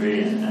greater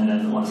degree, and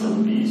then the ones that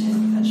would be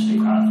using potentially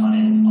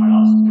crowdfunding are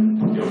not going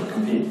to be able to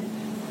compete.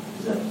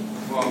 Is that?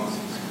 Well,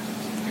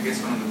 I guess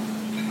what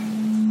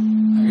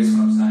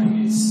I'm saying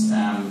is,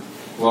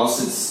 whilst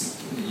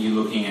you're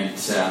looking at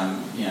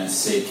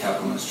seed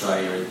capital in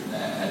Australia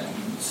at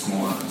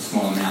small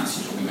amounts,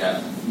 you're talking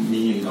about $1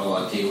 million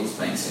deals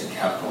being seed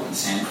capital in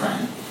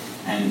Sandtrain,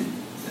 and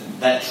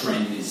that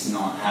trend is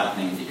not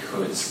happening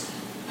because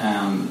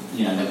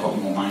they've got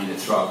more money to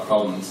throw at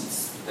problems.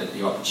 It's that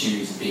the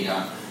opportunities are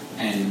bigger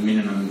and the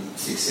minimum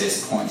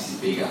success points is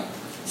bigger.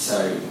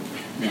 So,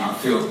 I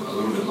feel a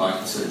little bit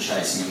like sort of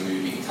chasing a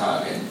moving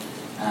target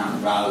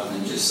rather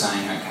than just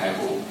saying, okay,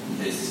 well,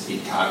 there's this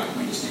big target and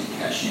we just need to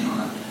cash in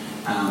on it.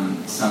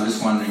 So I'm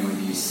just wondering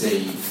whether you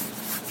see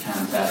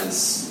that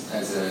as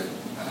a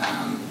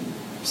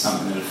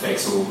something that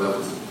affects all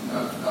levels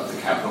of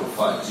the capital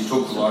flow. Because you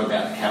talked a lot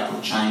about the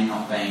capital chain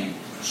not being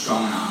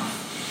strong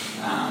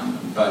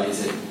enough, but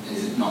is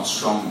it not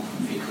strong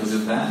because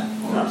of that?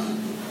 Or is it...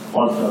 I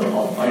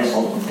guess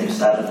all the things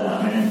started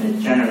there.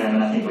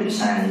 Generally, I think what you're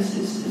saying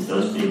is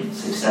those big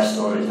success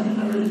stories. They're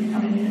really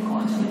becoming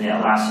unicorns. The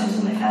Atlassians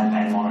and the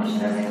campaign models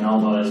and everything, and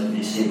all those that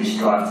you see, we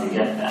strive to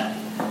get that.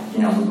 We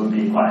would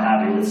be quite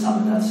happy with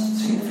something that's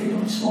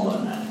significantly smaller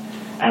than that.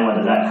 And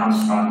whether that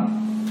comes from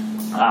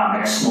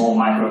small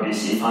micro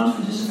VC funds,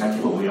 which is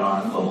effectively what we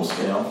are on a global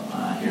scale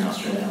here in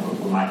Australia,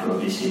 we're micro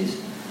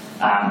VCs.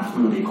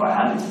 We would be quite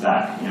happy to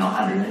back,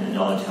 $100 million,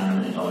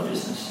 $200 million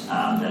business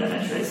that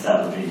eventuates.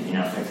 That would be,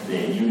 effectively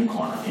a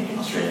unicorn, I think, in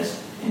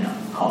Australia's,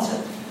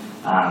 concept.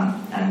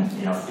 And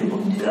if people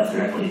can do that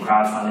through equity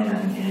crowdfunding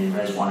and you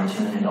raise $1 or $2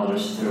 million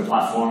through a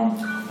platform,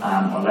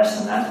 or less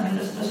than that, it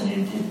doesn't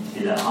need to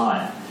be that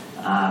high.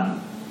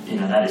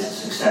 That is a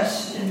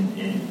success in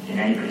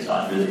anybody's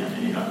eyes, really.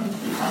 You don't need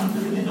to become the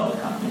 $1 billion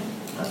company.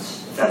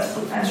 If that's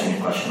answering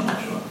your question, I'm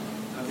not sure.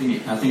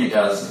 I think it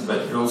does, but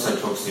it also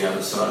talks to the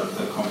other side of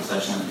the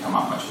conversation that hasn't come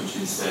up much, which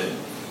is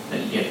that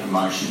you get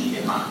promotion, you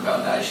get market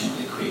validation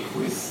really quick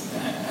with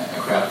a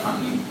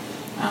crowdfunding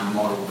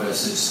model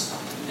versus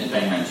it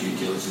being a due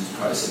diligence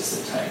process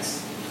that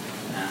takes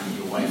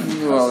you away from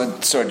the Well,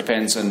 it sort of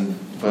depends on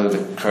whether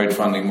the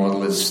crowdfunding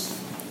model is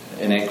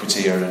in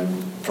equity or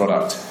in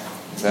product.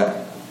 Is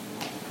that?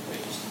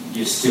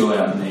 You're still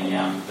out in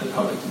the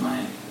public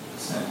domain.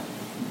 So.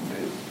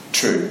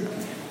 True.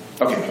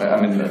 Okay,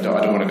 I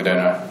don't want to go down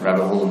a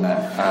rabbit hole on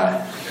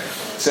that.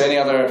 So any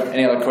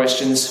other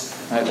questions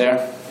out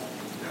there?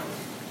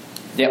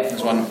 Yep,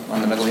 there's one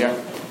in the middle here.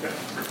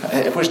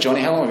 Where's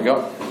Johnny? How long have we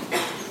got?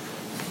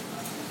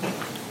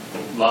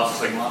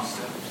 Last.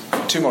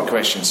 Two more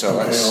questions, so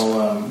let's...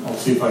 I'll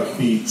see if I can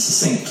be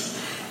succinct.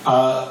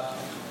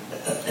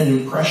 An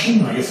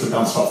impression, I guess it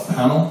bounced off the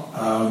panel,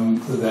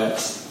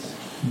 that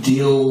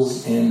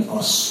deals in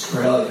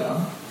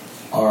Australia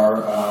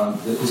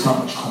there's not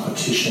much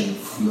competition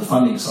from the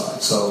funding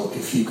side. So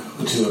if you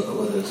go to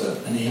whether it's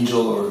an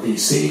angel or a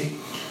VC,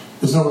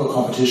 there's no real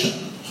competition.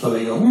 So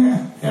they go,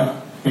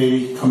 yeah,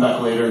 maybe come back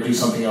later, do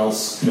something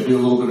else, do a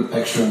little bit of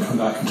extra and come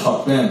back and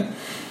talk then.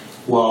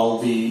 While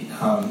the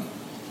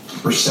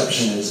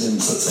perception is in,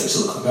 let's say,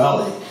 Silicon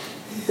Valley,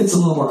 it's a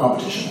little more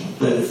competition.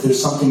 That if there's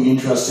something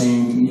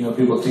interesting,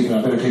 people are thinking,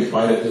 I better take a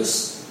bite at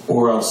this,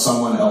 or else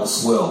someone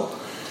else will.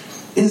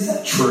 Is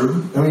that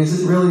true?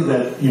 Is it really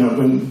that,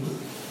 when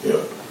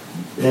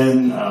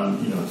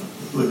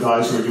the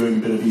guys who are doing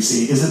a bit of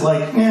VC, is it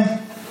like,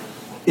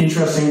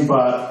 interesting,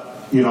 but,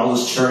 I'll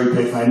just cherry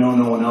pick, I know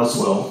no one else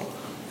will,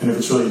 and if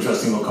it's really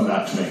interesting, they'll come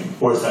back to me?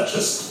 Or is that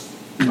just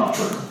not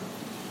true?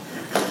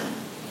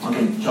 I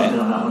can jump in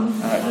on that one.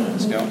 All right,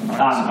 let's go.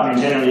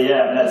 Generally,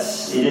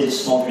 it is a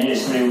small community.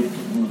 Somebody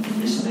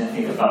recently, I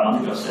think about a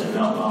month ago, said,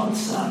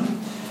 it's,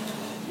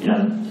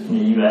 in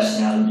the US,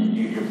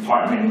 you're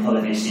partnering with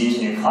other VCs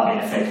and you're clubbing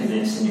effectively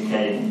and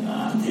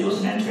syndicating deals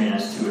and entering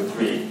as 2 or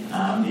 3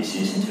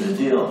 VCs into a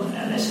deal.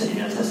 And they said,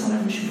 is that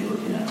something we should be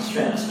looking at in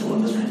Australia? I said, well,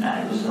 it doesn't really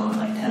matter because there's only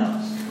like 10 of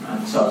us.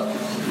 Right? So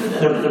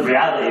the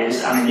reality is,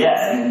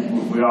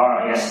 we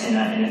are, I guess, in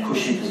a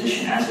cushy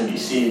position as a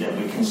VC that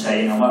we can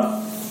say, what,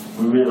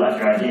 we really like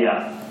your idea.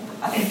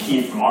 I think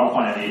key from our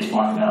point of view is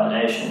market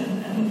validation.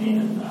 And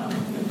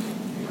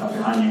the guy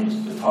behind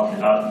you was talking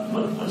about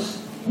what was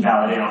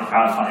validating on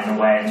crowdfunding in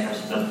a way in terms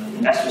of the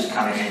investors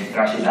coming in,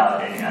 they're actually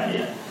validating the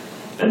idea.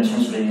 But in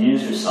terms of the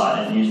user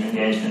side and user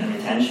engagement and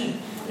retention,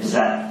 is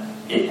that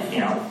we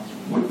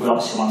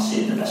obviously want to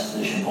see it in the best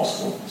position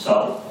possible.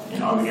 So,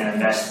 are we going to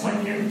invest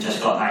when you've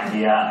just got an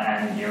idea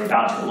and you're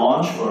about to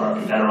launch, or are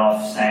we better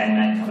off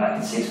saying, come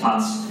back in 6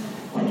 months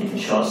when you can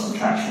show us some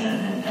traction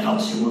and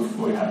obviously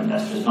we have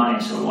investors' money,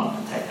 so we want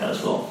to protect that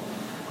as well.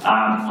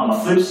 On the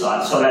flip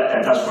side, so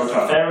that does work to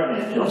our favour,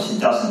 and it obviously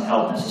doesn't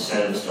help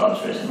necessarily the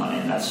startups raising money,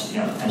 and that's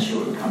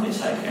potentially where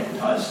companies like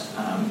Equitize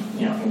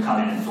can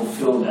come in and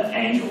fulfil that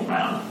angel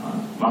round.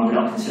 We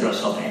don't consider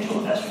ourselves angel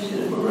investors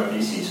either, we're a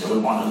VC, so we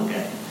want to look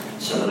at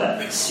sort of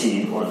that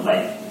seed or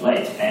late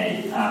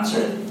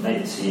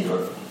seed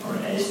or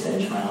A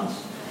stage rounds.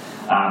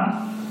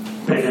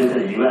 But if you look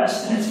at the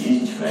US, then it's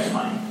easy to raise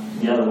money.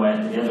 The other way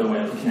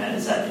of looking at it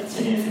is that it's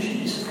an inefficient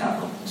use of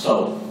capital.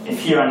 So if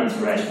here I need to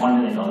raise $1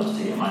 million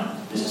to get my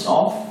business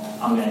off,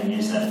 I'm going to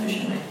use that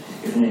efficiently.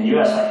 If in the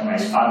US I can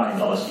raise $5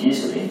 million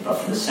easily, but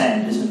for the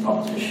same business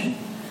proposition,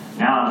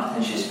 now I'm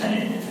potentially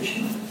spending it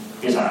inefficiently.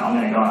 Because I'm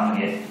going to go and I'm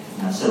going to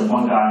get, instead of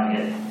one guy, I'm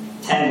going to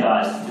get 10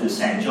 guys to do the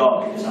same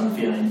job because I'm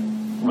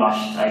feeling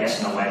rushed, I guess,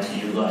 in a way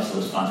to utilize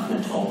those funds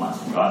within 12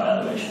 months and drive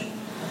valuation.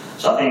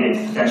 So I think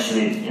it's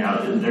potentially,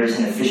 there is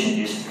an efficient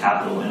use of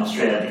capital in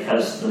Australia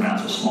because the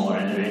rounds are smaller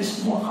and there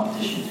is more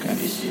competition between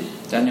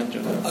VCs. Daniel?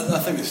 I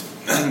think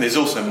there's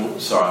also more,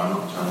 sorry, I'm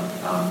not trying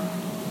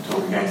to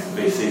talk against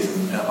the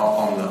VCs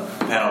on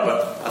the panel,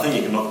 but I think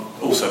you can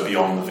look also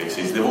beyond the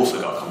VCs. They've also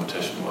got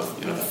competition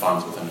with the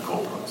funds within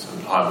corporates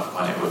and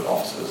high net worth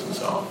offices and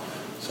so on.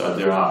 So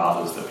there are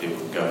others that people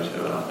can go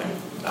to, and I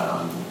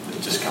think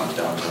it just comes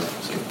down to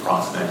sort of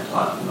price and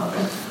appetite. And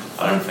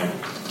I don't think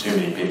too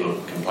many people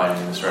are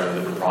complaining in Australia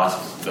that the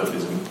prices that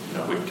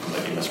we're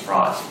completely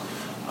mispriced.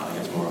 I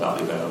think it's more about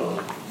the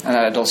availability. And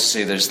I'd also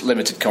say there's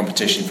limited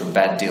competition for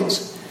bad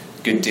deals.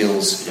 Good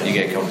deals, you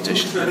get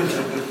competition.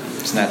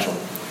 It's natural.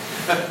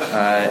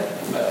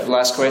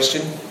 Last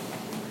question.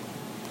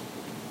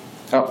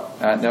 Oh,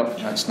 no,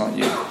 that's not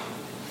you.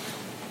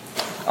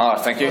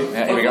 Thank you.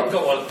 Here we go. I've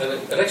got one,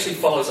 and it actually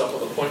follows up on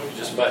the point you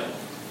just made.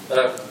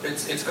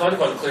 It's kind of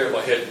unclear in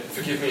my head.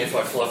 Forgive me if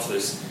I fluff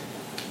this.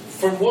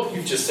 From what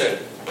you've just said,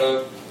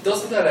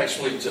 doesn't that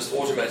actually just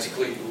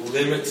automatically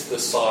limit the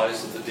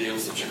size of the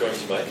deals that you're going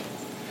to make?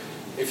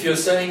 If you're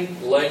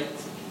saying late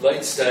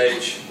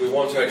stage, we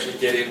want to actually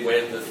get in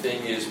when the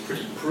thing is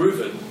pretty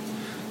proven,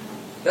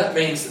 that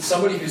means that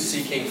somebody who's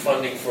seeking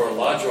funding for a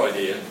larger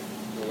idea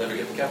will never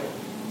get the capital.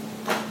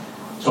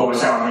 So what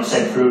we're saying when we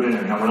say proven,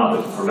 we're not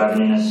looking for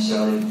revenue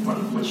necessarily,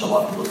 which a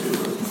lot of people do,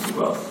 we're looking for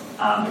growth.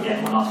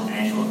 Again, we're not an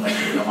angel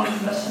investor. We don't want to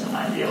invest in an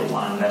idea. We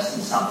want to invest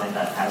in something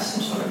that has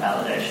some sort of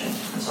validation.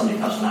 And somebody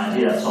comes with an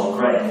idea, that's all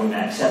great, and we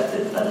may accept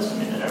it, but that doesn't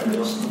mean that everybody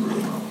else in the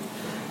room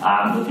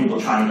will. The people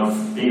trying to go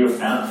for bigger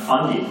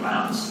funding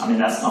rounds,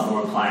 that's not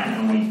where we're playing,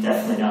 and we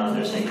definitely know that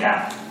there's a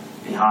gap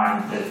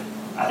behind it.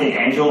 I think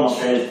Angel in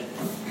Australia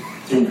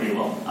is doing pretty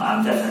well.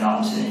 Definitely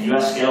not in the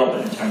US scale,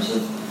 but in terms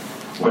of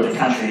where the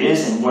country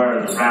is and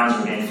where the rounds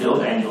are being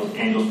filled,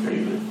 Angel's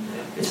pretty good.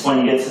 It's when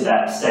you get to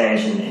that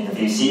stage in the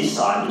VC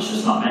side, which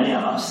is not many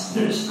of us,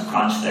 there's a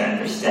crunch there, and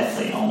there's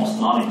definitely almost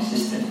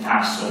non-existent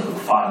past sort of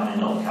 $5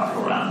 million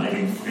capital round,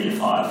 maybe 3 to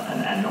 5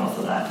 and north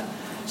of that.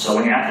 So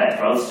when you're at that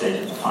growth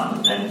stage of the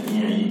fund, then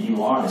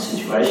you are in a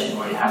situation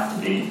where you have to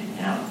be,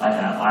 like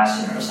an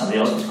Atlassian or somebody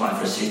else who's going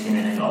for a $60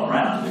 million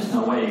round. There's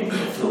no way you can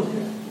get filled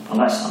here,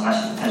 unless you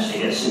potentially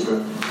get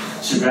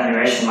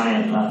superannuation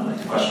money, like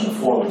the question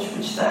before,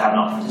 which they have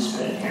not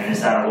participated here. And is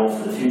that a role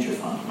for the future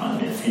fund? Right?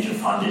 The future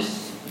fund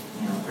is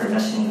they're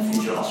investing in the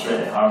future of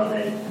Australia, however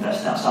they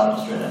invest outside of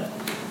Australia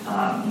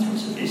in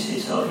terms of VC.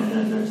 So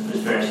there's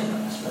various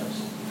different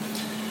aspects.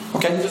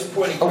 Okay. Just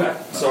pointing back,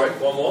 sorry,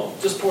 one more.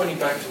 Just pointing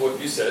back to what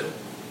you said,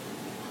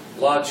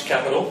 large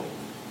capital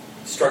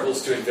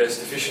struggles to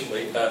invest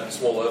efficiently at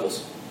small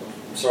levels.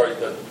 I'm sorry,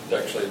 that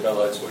actually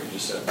validates what you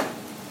just said.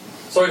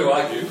 Sorry to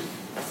argue.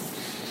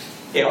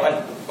 Yeah,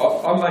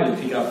 I made a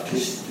pick up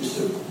just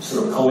a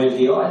sort of comment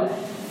here.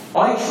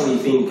 I actually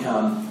think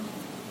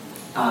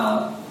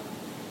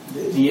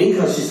the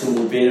ecosystem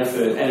would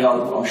benefit, and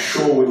I'm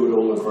sure we would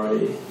all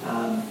agree,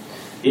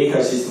 the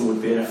ecosystem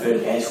would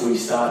benefit as we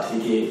start to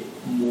get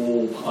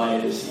more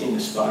players in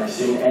the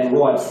space and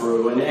right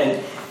through,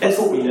 and that's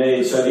what we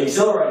need. So the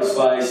accelerator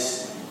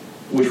space,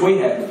 which we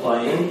happen to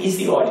play in, is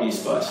the idea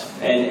space,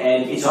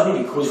 and it's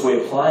only because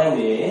we're playing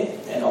there,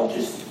 and I'll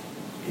just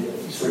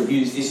sort of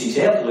use this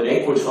example, that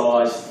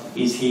Equitise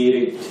is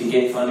here to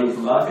get funding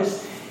from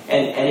Marcus,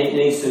 and it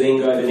needs to then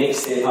go the next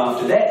step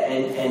after that,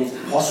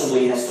 and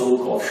possibly has to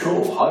look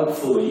offshore.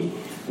 Hopefully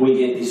we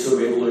get this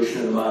sort of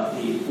evolution of the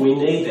market here. We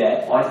need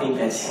that. I think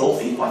that's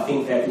healthy. I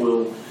think that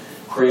will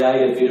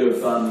create a bit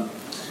of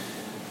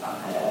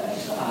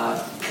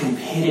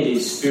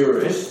competitive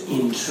spirit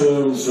in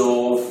terms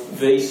of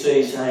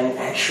VC saying,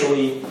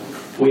 actually,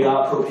 we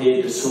are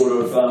prepared to sort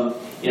of,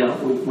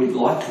 we'd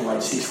like to wait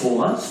 6-4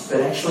 months,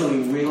 but actually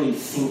we really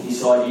think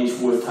this idea is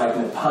worth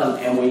taking a punt,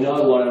 and we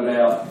know one of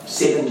our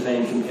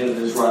 17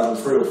 competitors rather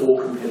than 3 or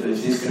 4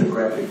 competitors is going to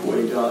grab it before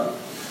we go.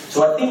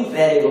 So I think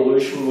that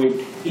evolution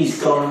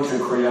is going to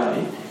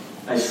create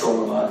a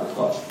stronger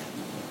marketplace.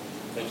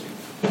 Thank you.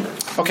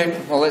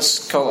 Okay, well,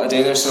 let's call it a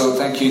day there. So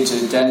thank you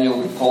to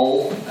Daniel,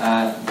 Paul,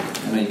 and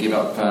you gave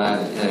up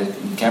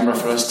the camera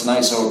for us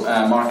tonight. So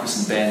Marcus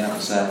and Ben, that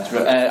was.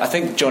 I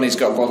think Johnny's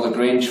got a bottle of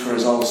Grange for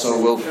us all. So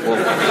we'll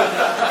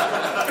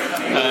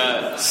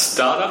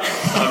startup.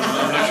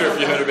 I'm not sure if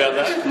you heard about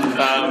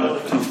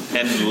that.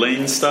 And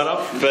lean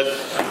startup. But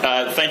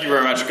thank you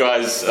very much,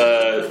 guys.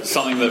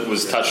 Something that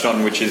was touched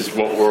on, which is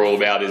what we're all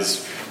about,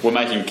 is we're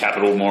making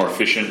capital more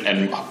efficient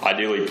and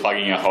ideally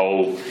plugging a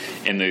hole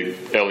in the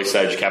early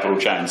stage capital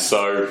chain.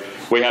 So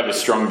we have a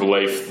strong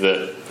belief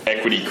that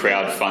equity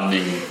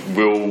crowdfunding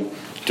will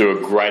do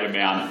a great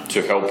amount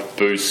to help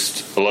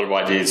boost a lot of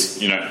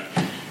ideas. A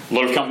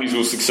lot of companies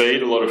will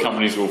succeed, a lot of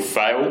companies will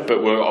fail,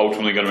 but we're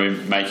ultimately going to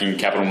be making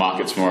capital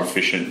markets more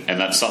efficient, and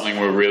that's something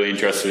we're really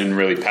interested in,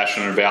 really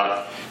passionate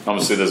about.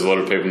 Obviously, there's a lot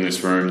of people in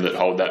this room that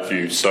hold that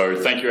view. So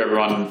thank you,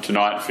 everyone,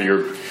 tonight for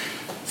your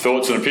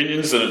thoughts and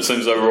opinions, and it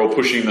seems like we're all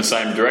pushing in the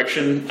same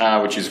direction,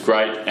 which is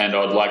great, and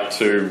I'd like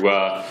to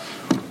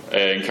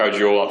encourage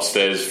you all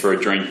upstairs for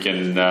a drink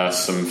and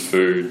some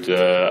food,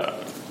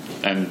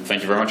 and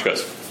thank you very much,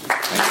 guys.